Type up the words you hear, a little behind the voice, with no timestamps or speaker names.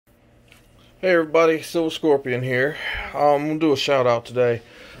Hey everybody, Silver Scorpion here. I'm going to do a shout out today.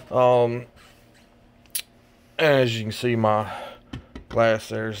 As you can see, my glass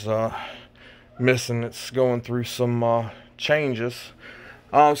there's missing. It's going through some changes.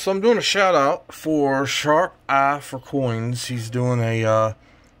 So I'm doing a shout out for Sharp Eye for Coins. He's doing a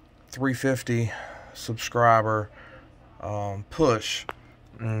 350 subscriber push.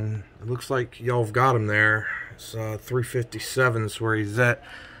 And it looks like y'all have got him there. It's 357 is where he's at.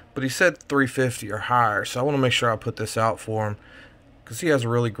 But he said 350 or higher, so I want to make sure I put this out for him because he has a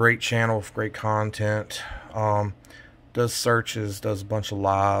really great channel with great content. Does searches, does a bunch of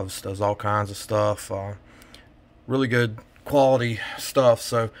lives, does all kinds of stuff. Really good quality stuff.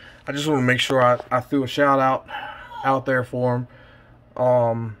 So I just want to make sure I threw a shout out there for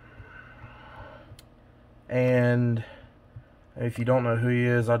him. And if you don't know who he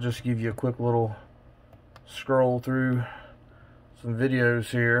is, I'll just give you a quick little scroll through some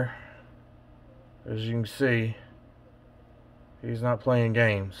videos here. As you can see, he's not playing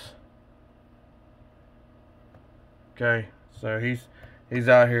games. Okay, so he's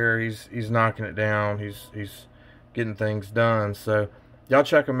out here, he's knocking it down, he's getting things done. So y'all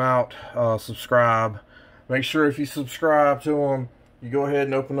check him out, subscribe. Make sure if you subscribe to him, you go ahead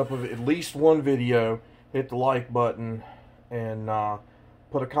and open up at least one video, hit the like button, and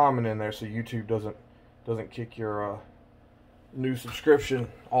put a comment in there so YouTube doesn't kick your new subscription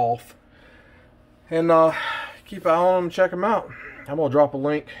off. And keep an eye on them and check them out. I'm going to drop a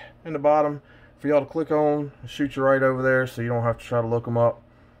link in the bottom for y'all to click on, shoot you right over there so you don't have to try to look them up.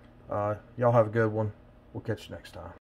 Y'all have a good one. We'll catch you next time.